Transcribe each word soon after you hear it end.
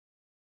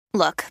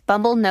Look,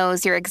 Bumble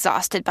knows you're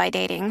exhausted by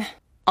dating.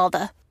 All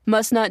the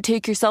must not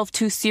take yourself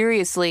too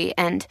seriously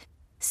and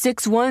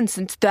 6'1"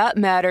 since that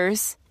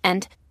matters.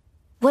 And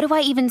what do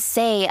I even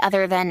say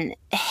other than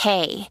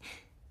hey?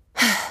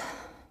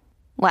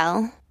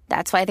 Well,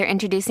 that's why they're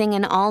introducing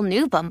an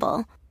all-new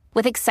Bumble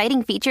with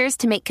exciting features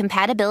to make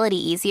compatibility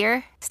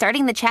easier,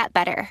 starting the chat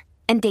better,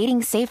 and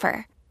dating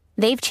safer.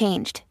 They've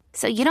changed,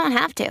 so you don't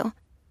have to.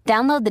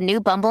 Download the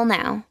new Bumble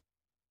now.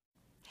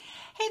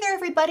 Hey there,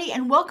 everybody,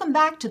 and welcome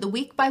back to the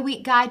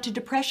Week-by-Week Guide to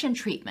Depression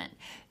Treatment.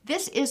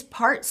 This is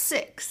part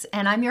 6,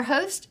 and I'm your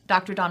host,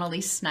 Dr.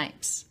 Dawn-Elise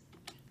Snipes.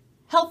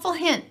 Helpful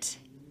hint,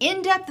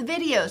 in-depth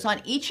videos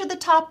on each of the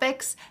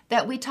topics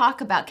that we talk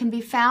about can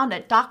be found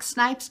at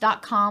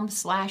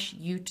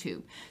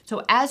docsnipes.com/YouTube.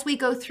 So as we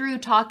go through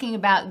talking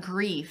about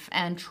grief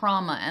and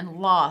trauma and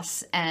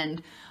loss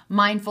and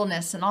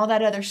mindfulness and all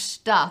that other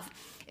stuff,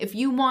 if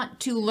you want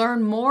to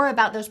learn more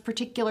about those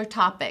particular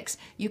topics,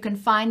 you can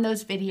find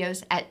those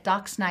videos at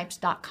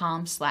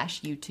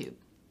docsnipes.com/YouTube.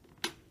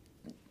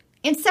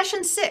 In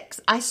session 6,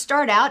 I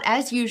start out,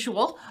 as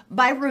usual,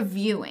 by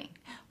reviewing.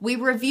 We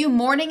review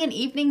morning and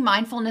evening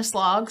mindfulness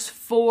logs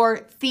for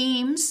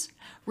themes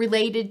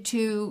related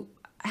to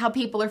how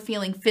people are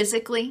feeling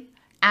physically,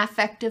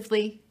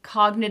 affectively,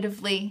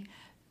 cognitively,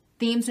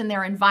 themes in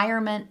their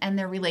environment and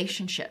their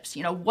relationships.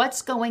 You know,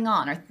 what's going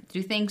on? Or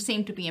do things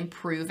seem to be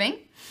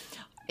improving?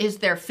 Is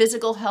their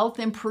physical health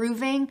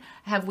improving?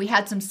 Have we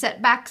had some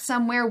setbacks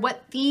somewhere?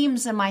 What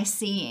themes am I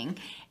seeing?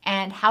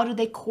 And how do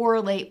they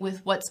correlate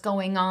with what's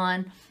going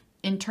on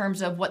in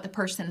terms of what the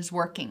person is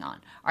working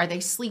on? Are they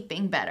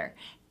sleeping better?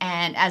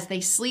 And as they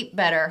sleep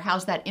better,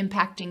 how's that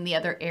impacting the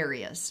other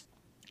areas?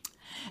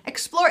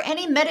 Explore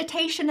any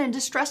meditation and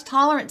distress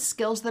tolerance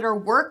skills that are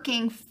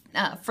working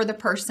for the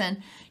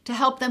person to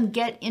help them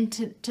get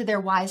into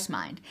their wise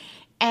mind.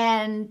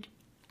 And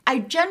I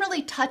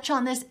generally touch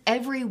on this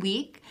every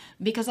week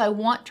because I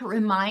want to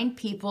remind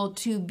people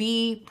to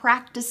be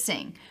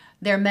practicing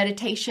their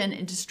meditation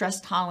and distress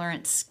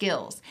tolerance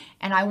skills.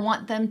 And I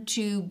want them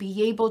to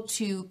be able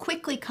to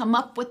quickly come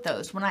up with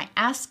those. When I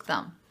ask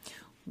them,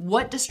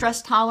 what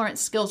distress tolerance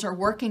skills are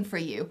working for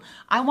you?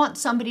 I want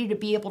somebody to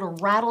be able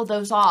to rattle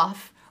those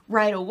off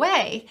right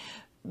away,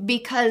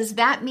 because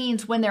that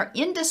means when they're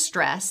in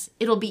distress,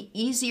 it'll be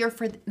easier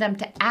for them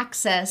to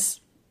access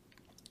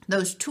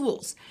those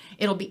tools.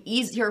 It'll be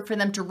easier for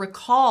them to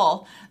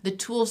recall the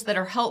tools that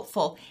are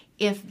helpful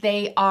if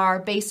they are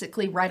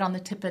basically right on the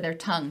tip of their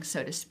tongue,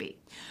 so to speak.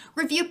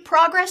 Review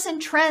progress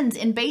and trends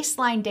in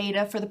baseline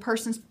data for the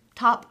person's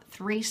top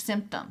 3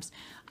 symptoms.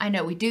 I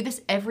know we do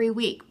this every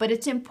week, but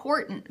it's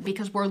important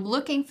because we're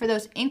looking for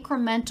those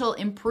incremental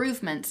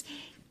improvements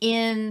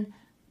in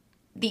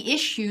the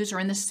issues or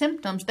in the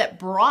symptoms that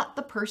brought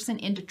the person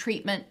into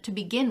treatment to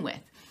begin with.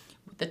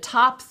 The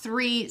top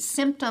 3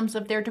 symptoms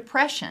of their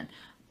depression,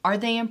 are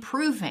they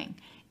improving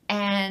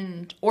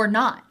or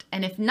not?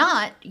 And if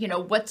not, you know,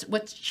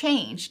 what's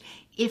changed?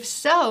 If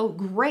so,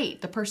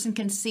 great. The person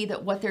can see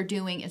that what they're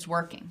doing is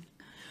working.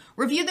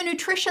 Review the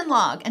nutrition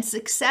log and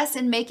success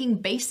in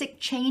making basic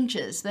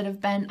changes that have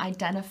been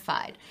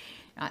identified.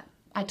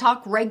 I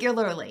talk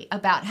regularly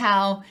about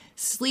how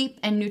sleep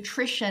and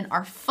nutrition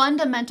are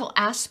fundamental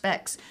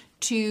aspects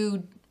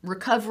to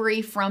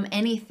recovery from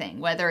anything,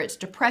 whether it's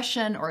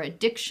depression or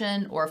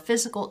addiction or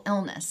physical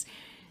illness.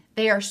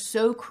 They are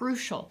so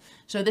crucial.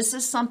 So this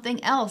is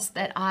something else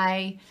that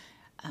I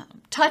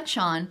touch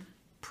on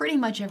pretty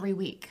much every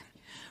week.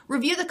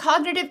 Review the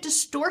cognitive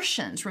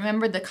distortions.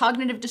 Remember the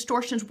cognitive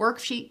distortions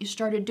worksheet you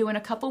started doing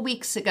a couple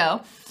weeks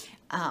ago.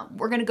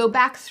 We're going to go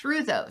back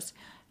through those.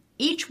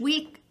 Each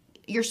week,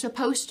 you're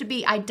supposed to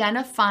be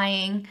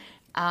identifying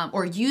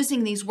or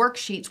using these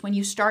worksheets when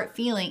you start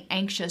feeling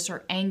anxious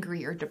or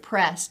angry or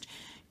depressed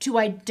to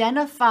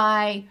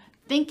identify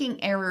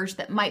thinking errors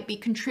that might be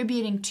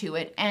contributing to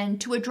it and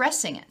to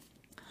addressing it.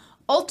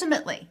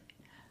 Ultimately,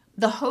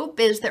 the hope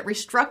is that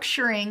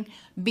restructuring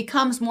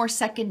becomes more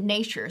second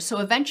nature. So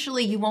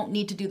eventually you won't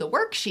need to do the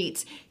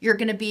worksheets. You're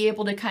going to be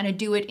able to kind of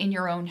do it in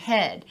your own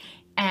head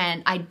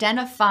and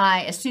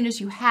identify as soon as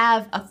you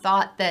have a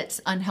thought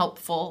that's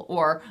unhelpful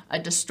or a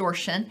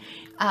distortion,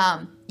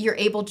 you're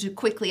able to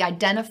quickly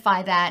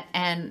identify that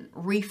and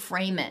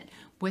reframe it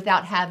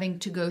without having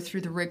to go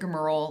through the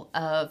rigmarole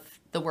of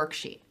the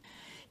worksheet.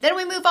 Then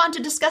we move on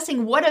to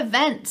discussing what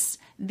events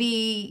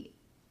the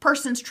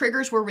person's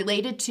triggers were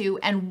related to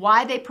and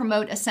why they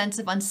promote a sense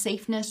of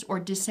unsafeness or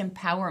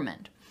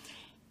disempowerment.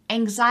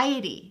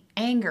 Anxiety,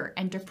 anger,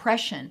 and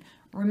depression,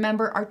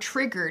 remember, are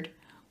triggered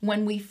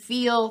when we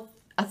feel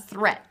a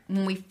threat,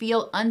 when we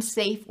feel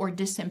unsafe or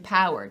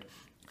disempowered.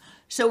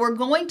 So we're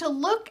going to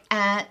look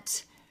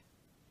at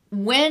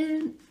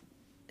when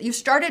you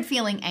started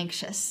feeling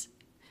anxious.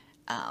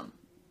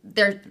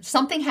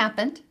 Something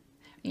happened.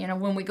 You know,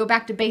 when we go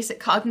back to basic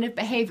cognitive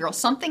behavioral,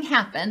 something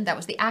happened that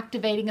was the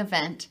activating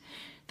event.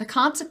 The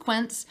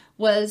consequence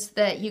was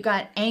that you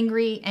got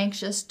angry,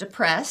 anxious,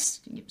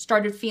 depressed, you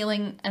started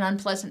feeling an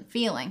unpleasant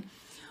feeling.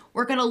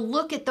 We're going to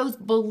look at those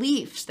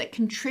beliefs that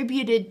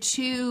contributed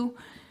to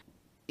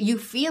you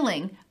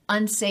feeling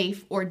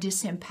unsafe or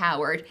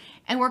disempowered.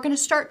 And we're going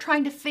to start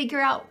trying to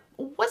figure out,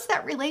 what's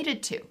that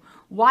related to?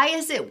 Why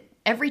is it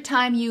every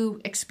time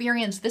you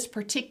experience this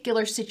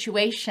particular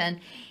situation,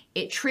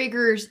 it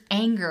triggers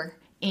anger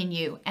in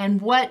you? And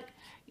what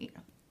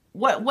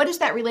is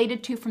that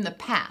related to from the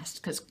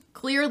past? Because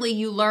clearly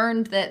you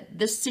learned that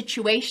this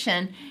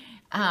situation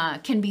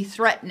can be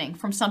threatening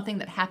from something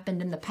that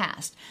happened in the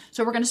past.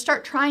 So we're going to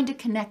start trying to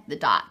connect the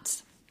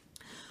dots.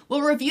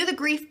 We'll review the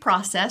grief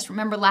process.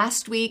 Remember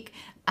last week,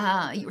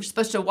 you were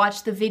supposed to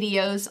watch the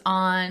videos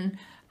on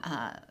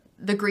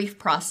the grief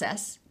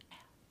process.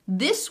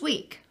 This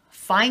week,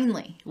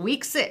 finally,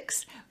 week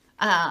 6,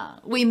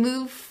 we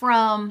move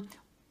from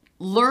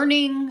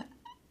learning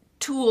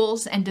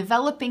tools and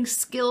developing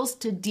skills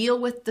to deal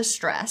with the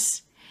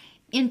stress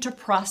into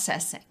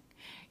processing.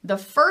 The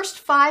first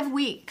 5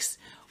 weeks,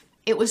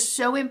 it was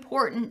so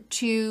important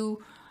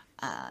to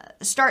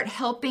start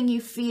helping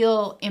you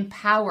feel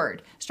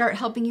empowered, start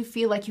helping you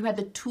feel like you had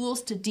the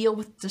tools to deal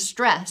with the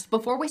stress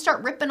before we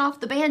start ripping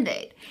off the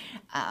Band-Aid.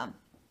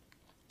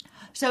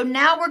 So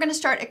now we're going to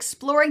start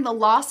exploring the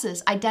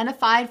losses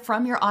identified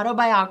from your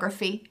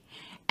autobiography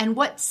and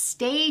what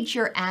stage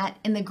you're at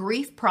in the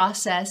grief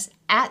process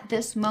at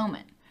this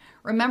moment.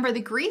 Remember,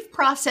 the grief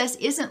process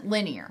isn't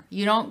linear.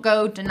 You don't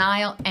go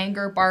denial,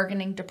 anger,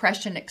 bargaining,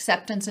 depression,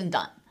 acceptance, and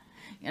done.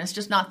 It's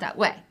just not that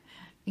way.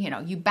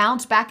 You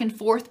bounce back and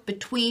forth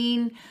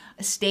between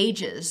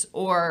stages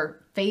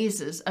or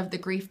phases of the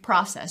grief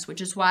process,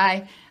 which is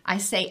why I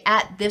say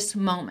at this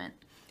moment,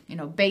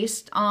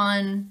 based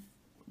on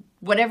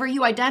whatever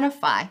you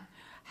identify,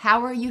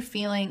 how are you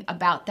feeling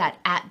about that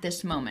at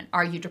this moment?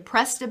 Are you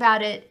depressed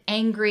about it,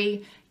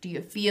 angry? Do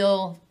you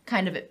feel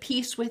kind of at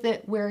peace with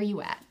it? Where are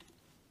you at?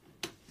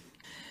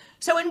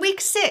 So in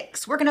week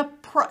 6, we're going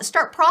to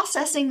start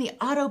processing the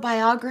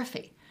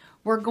autobiography.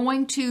 We're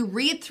going to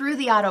read through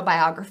the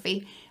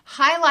autobiography,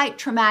 highlight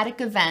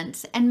traumatic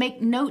events, and make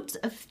notes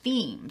of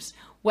themes,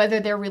 whether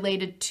they're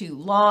related to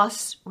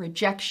loss,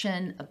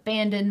 rejection,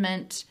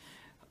 abandonment,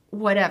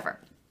 whatever.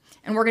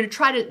 And we're going to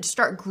try to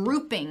start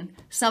grouping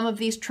some of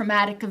these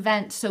traumatic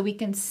events so we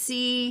can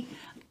see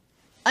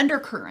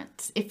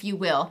undercurrents, if you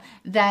will,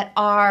 that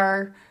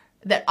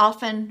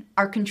often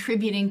are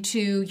contributing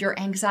to your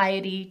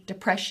anxiety,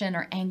 depression,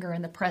 or anger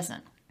in the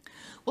present.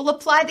 We'll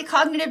apply the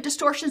cognitive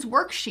distortions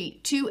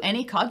worksheet to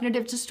any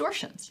cognitive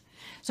distortions.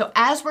 So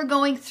as we're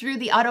going through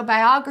the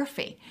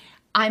autobiography,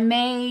 I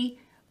may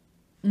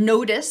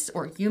notice,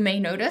 or you may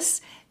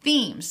notice,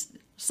 themes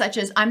such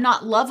as I'm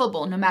not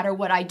lovable no matter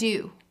what I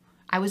do.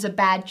 I was a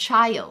bad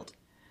child.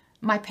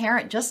 My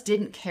parent just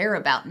didn't care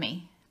about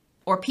me.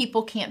 Or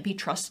people can't be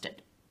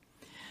trusted.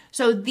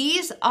 So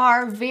these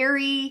are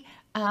very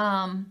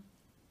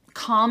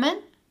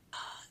common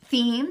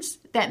themes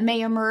that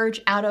may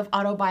emerge out of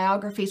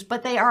autobiographies,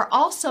 but they are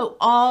also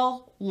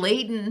all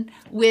laden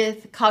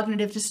with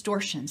cognitive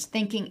distortions,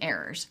 thinking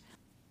errors.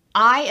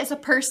 I, as a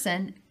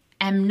person,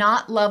 am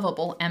not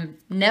lovable, am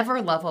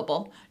never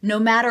lovable, no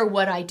matter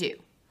what I do.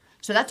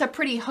 So that's a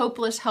pretty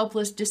hopeless,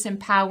 helpless,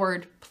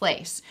 disempowered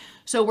place.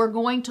 So we're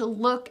going to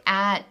look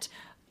at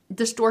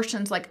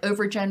distortions like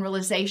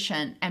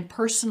overgeneralization and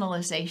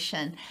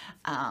personalization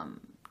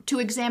to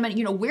examine,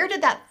 where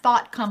did that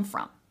thought come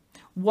from?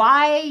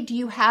 Why do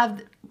you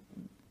have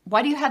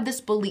this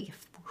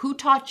belief? Who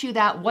taught you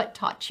that? What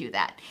taught you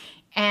that?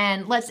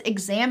 And let's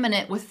examine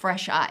it with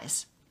fresh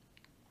eyes.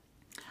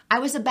 I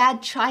was a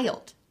bad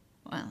child.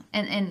 Well,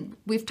 and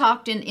we've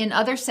talked in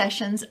other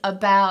sessions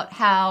about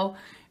how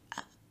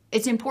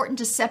it's important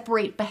to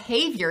separate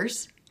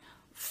behaviors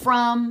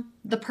from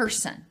the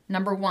person,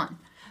 number one.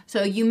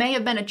 So you may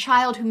have been a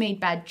child who made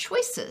bad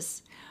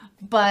choices,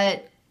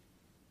 but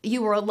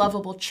you were a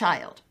lovable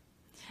child.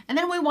 And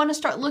then we want to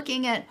start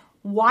looking at,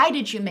 why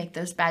did you make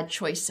those bad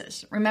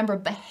choices? Remember,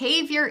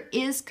 behavior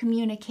is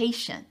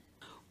communication.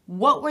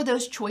 What were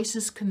those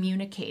choices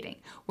communicating?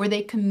 Were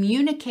they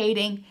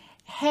communicating,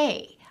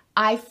 hey,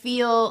 I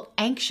feel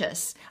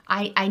anxious.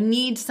 I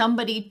need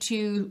somebody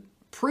to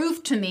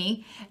prove to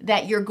me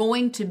that you're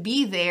going to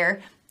be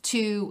there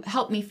to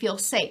help me feel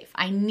safe.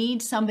 I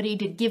need somebody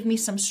to give me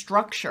some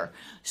structure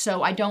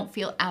so I don't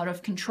feel out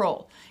of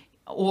control.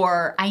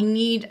 Or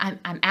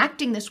I'm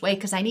acting this way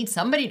because I need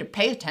somebody to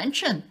pay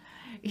attention.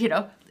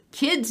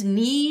 Kids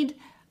need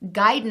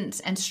guidance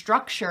and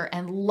structure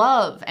and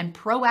love and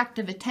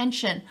proactive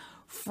attention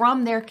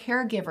from their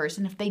caregivers.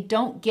 And if they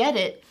don't get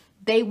it,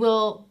 they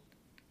will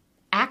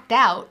act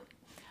out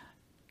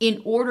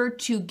in order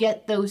to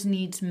get those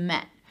needs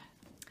met.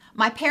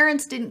 My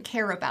parents didn't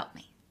care about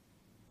me.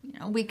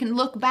 We can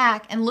look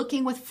back and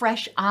looking with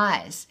fresh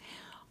eyes.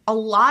 A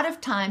lot of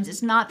times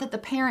it's not that the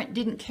parent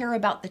didn't care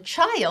about the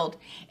child,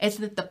 it's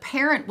that the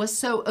parent was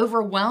so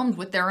overwhelmed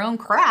with their own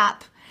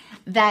crap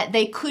that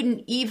they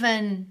couldn't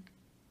even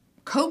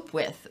cope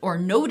with or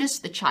notice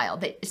the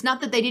child. It's not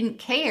that they didn't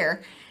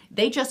care,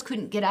 they just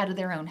couldn't get out of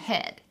their own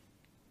head.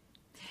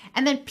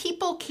 And then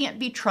people can't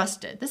be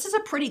trusted. This is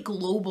a pretty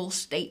global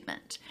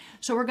statement.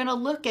 So we're going to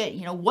look at,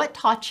 what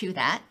taught you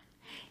that?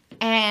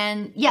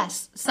 And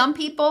yes, some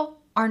people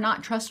are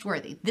not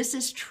trustworthy. This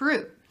is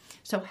true.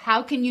 So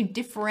how can you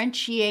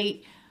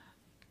differentiate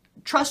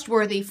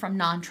trustworthy from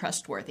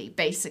non-trustworthy,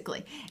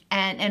 basically?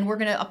 And we're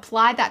going to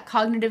apply that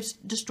cognitive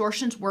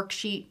distortions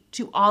worksheet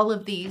to all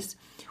of these.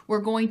 We're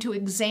going to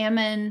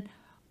examine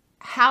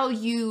how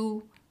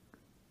you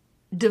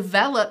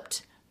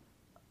developed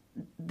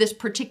this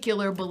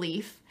particular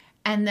belief,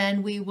 and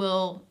then we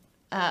will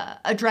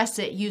address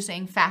it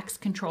using facts,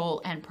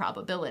 control, and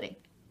probability.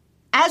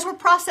 As we're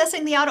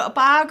processing the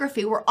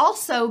autobiography, we're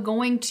also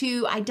going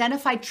to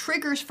identify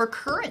triggers for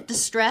current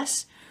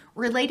distress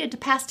related to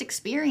past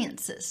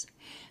experiences.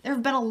 There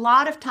have been a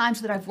lot of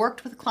times that I've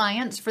worked with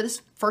clients for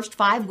this first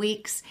 5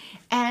 weeks,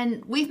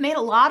 and we've made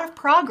a lot of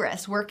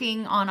progress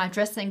working on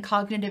addressing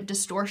cognitive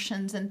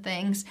distortions and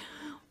things.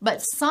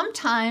 But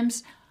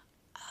sometimes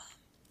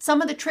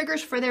some of the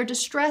triggers for their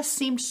distress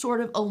seemed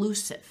sort of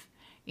elusive.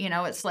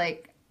 It's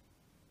like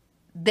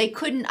they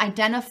couldn't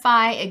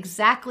identify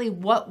exactly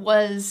what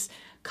was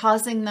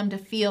causing them to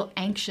feel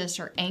anxious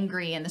or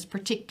angry in this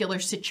particular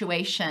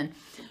situation,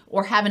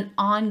 or have an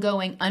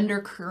ongoing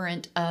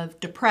undercurrent of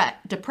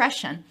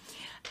depression.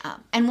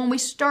 And when we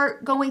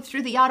start going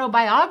through the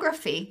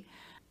autobiography,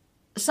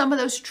 some of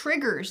those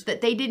triggers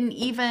that they didn't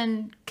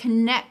even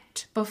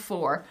connect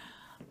before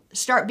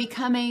start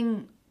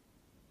becoming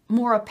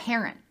more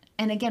apparent.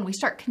 And again, we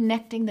start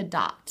connecting the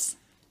dots.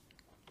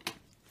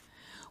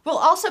 We'll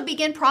also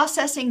begin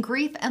processing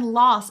grief and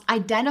loss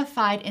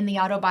identified in the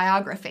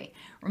autobiography.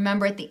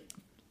 Remember,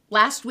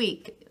 last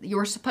week, you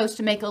were supposed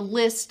to make a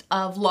list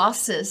of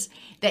losses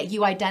that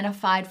you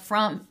identified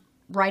from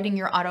writing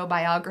your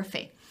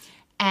autobiography.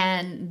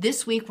 And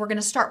this week, we're going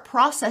to start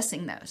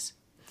processing those.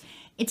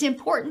 It's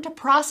important to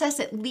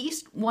process at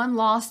least one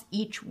loss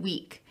each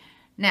week.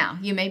 Now,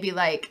 you may be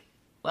like,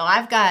 well,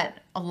 I've got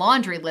a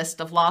laundry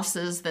list of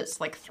losses that's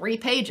like 3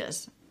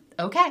 pages.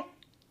 Okay,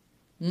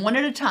 one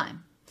at a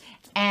time.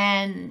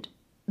 And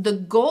the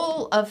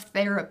goal of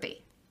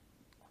therapy,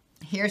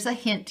 here's a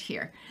hint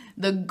here.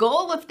 The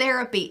goal of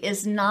therapy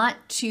is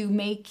not to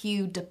make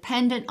you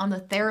dependent on the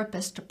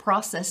therapist to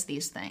process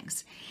these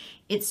things.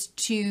 It's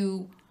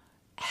to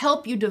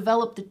help you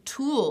develop the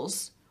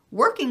tools,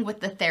 working with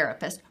the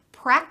therapist,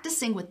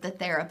 practicing with the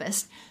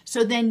therapist,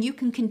 so then you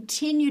can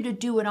continue to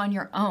do it on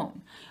your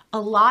own. A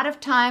lot of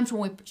times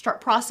when we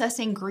start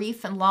processing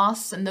grief and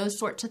loss and those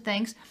sorts of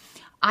things,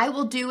 I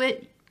will do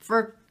it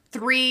for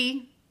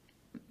 3,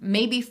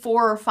 maybe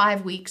 4 or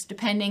 5 weeks,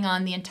 depending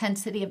on the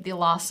intensity of the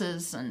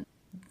losses and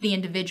the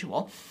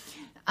individual.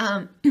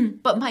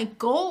 But my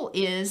goal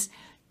is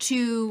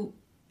to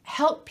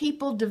help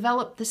people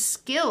develop the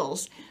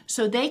skills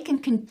so they can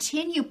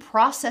continue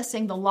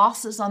processing the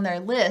losses on their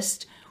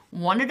list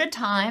one at a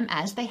time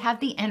as they have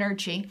the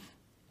energy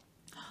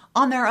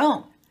on their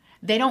own.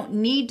 They don't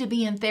need to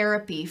be in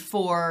therapy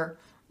for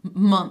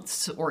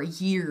months or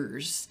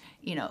years.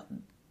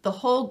 The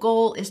whole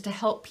goal is to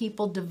help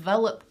people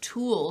develop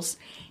tools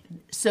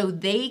so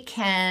they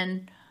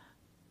can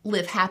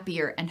live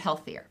happier and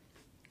healthier.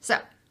 So,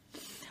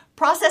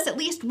 process at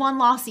least one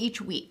loss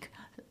each week.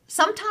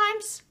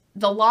 Sometimes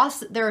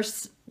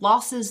there's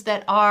losses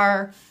that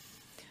are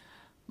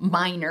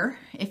minor,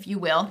 if you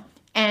will,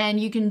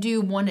 and you can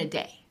do one a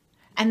day.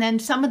 And then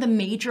some of the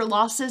major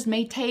losses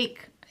may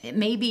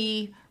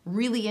be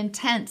really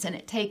intense, and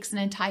it takes an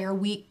entire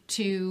week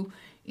to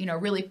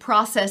really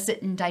process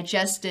it and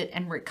digest it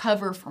and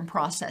recover from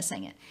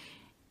processing it.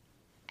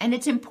 And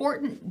it's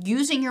important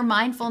using your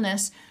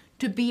mindfulness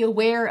to be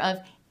aware of,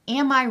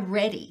 am I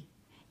ready?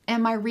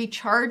 Am I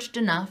recharged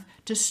enough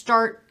to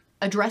start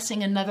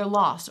addressing another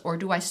loss, or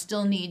do I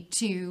still need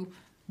to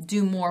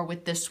do more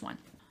with this one?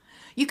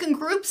 You can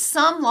group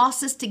some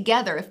losses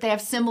together if they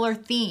have similar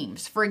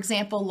themes. For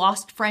example,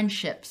 lost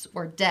friendships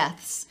or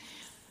deaths.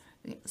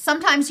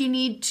 Sometimes you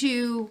need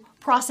to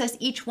process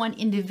each one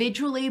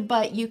individually,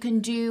 but you can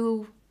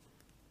do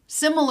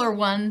similar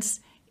ones,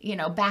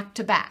 back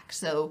to back.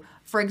 So,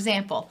 for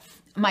example,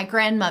 my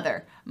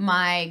grandmother,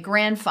 my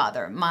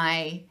grandfather,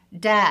 my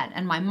dad,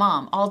 and my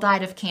mom all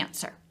died of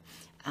cancer.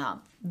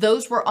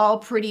 Those were all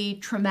pretty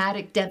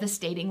traumatic,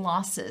 devastating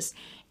losses.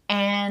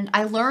 And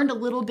I learned a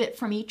little bit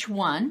from each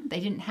one. They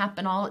didn't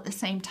happen all at the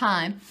same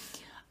time.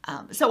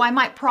 So I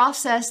might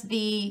process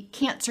the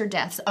cancer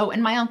deaths. Oh,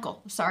 and my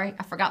uncle. Sorry,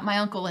 I forgot my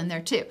uncle in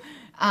there too.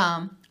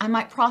 I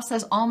might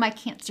process all my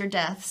cancer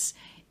deaths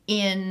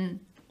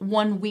in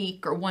 1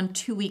 week or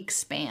 1-2 week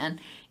span,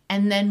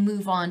 and then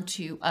move on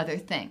to other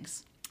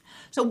things.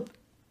 So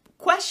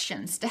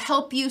questions to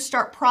help you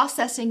start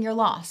processing your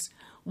loss.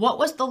 What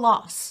was the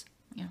loss?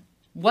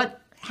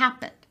 What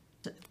happened?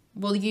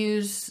 We'll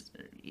use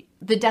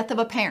the death of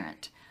a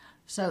parent.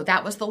 So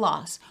that was the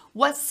loss.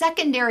 What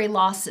secondary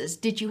losses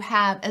did you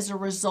have as a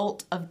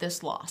result of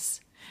this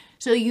loss?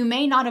 So you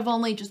may not have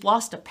only just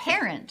lost a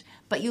parent,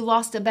 but you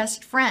lost a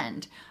best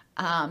friend.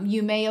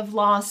 You may have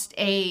lost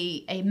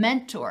a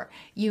mentor.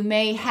 You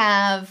may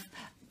have,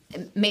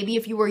 maybe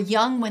if you were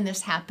young when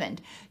this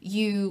happened,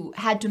 you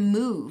had to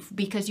move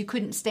because you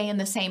couldn't stay in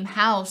the same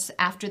house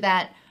after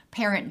that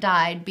parent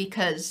died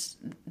because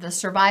the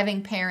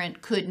surviving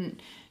parent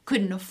couldn't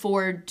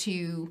afford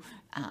to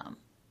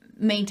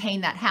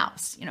maintain that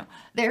house.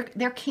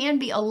 There can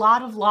be a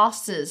lot of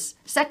losses,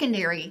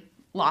 secondary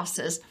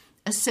losses,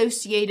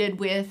 associated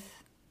with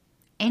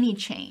any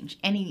change,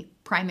 any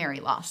primary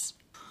loss.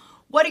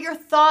 What are your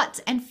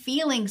thoughts and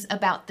feelings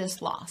about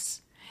this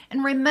loss?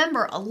 And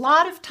remember, a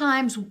lot of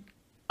times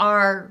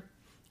our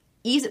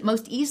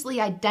most easily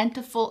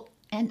identifiable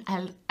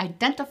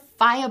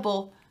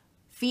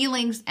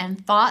feelings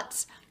and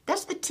thoughts,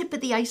 that's the tip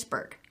of the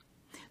iceberg.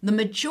 The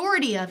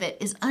majority of it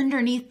is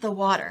underneath the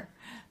water.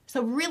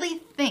 So really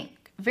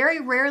think. Very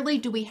rarely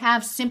do we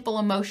have simple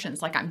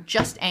emotions like I'm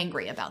just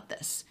angry about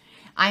this.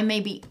 I may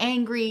be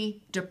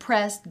angry,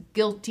 depressed,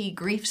 guilty,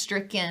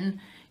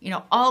 grief-stricken,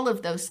 all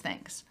of those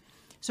things.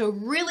 So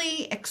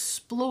really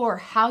explore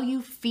how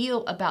you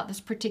feel about this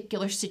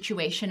particular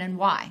situation and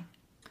why.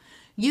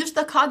 Use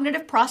the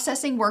cognitive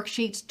processing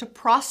worksheets to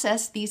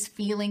process these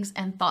feelings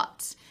and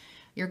thoughts.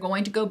 You're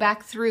going to go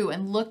back through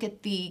and look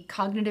at the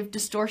cognitive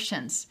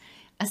distortions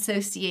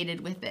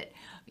associated with it.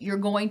 You're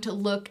going to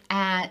look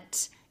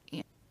at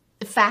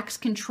facts,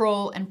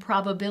 control, and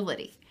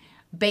probability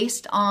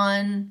based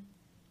on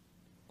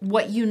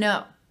what you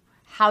know.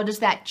 How does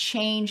that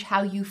change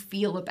how you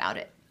feel about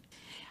it?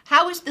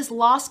 How is this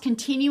loss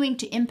continuing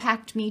to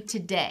impact me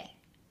today?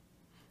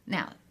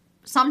 Now,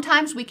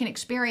 sometimes we can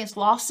experience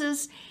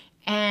losses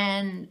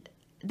and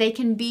they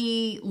can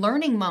be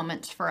learning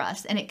moments for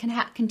us, and it can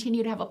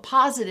continue to have a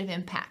positive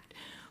impact.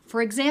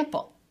 For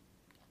example,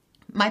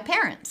 my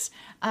parents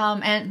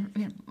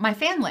and my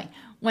family,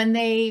 when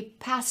they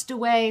passed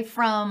away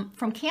from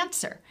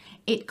cancer,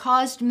 it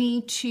caused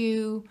me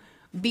to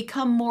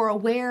become more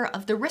aware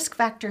of the risk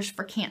factors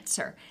for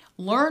cancer,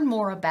 learn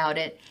more about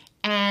it,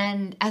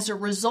 and as a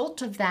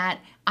result of that,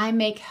 I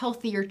make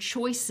healthier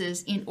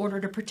choices in order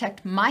to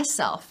protect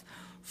myself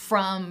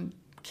from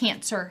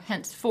cancer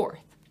henceforth.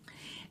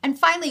 And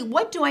finally,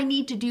 what do I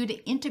need to do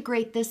to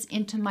integrate this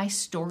into my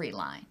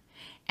storyline?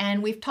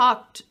 And we've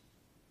talked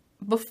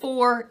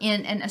before,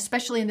 and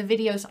especially in the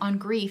videos on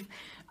grief,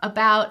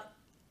 about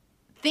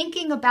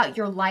thinking about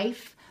your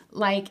life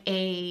like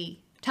a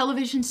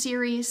television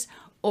series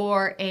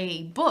or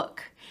a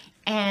book.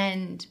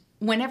 And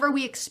whenever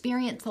we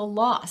experience a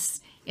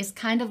loss, it's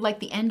kind of like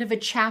the end of a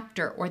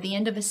chapter or the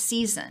end of a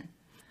season.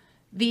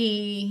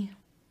 The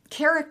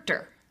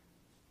character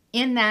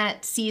in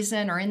that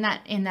season or in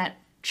that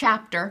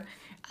chapter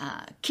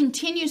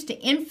continues to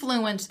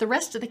influence the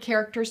rest of the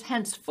characters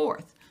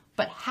henceforth.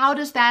 But how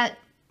does that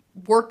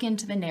work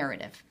into the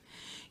narrative?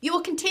 You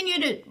will continue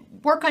to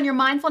work on your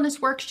mindfulness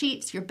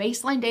worksheets, your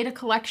baseline data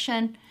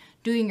collection,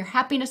 doing your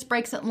happiness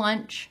breaks at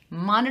lunch,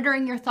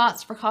 monitoring your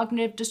thoughts for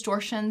cognitive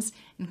distortions,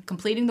 and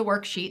completing the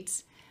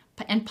worksheets,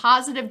 and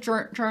positive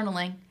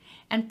journaling,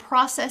 and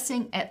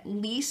processing at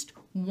least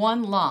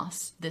one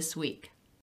loss this week.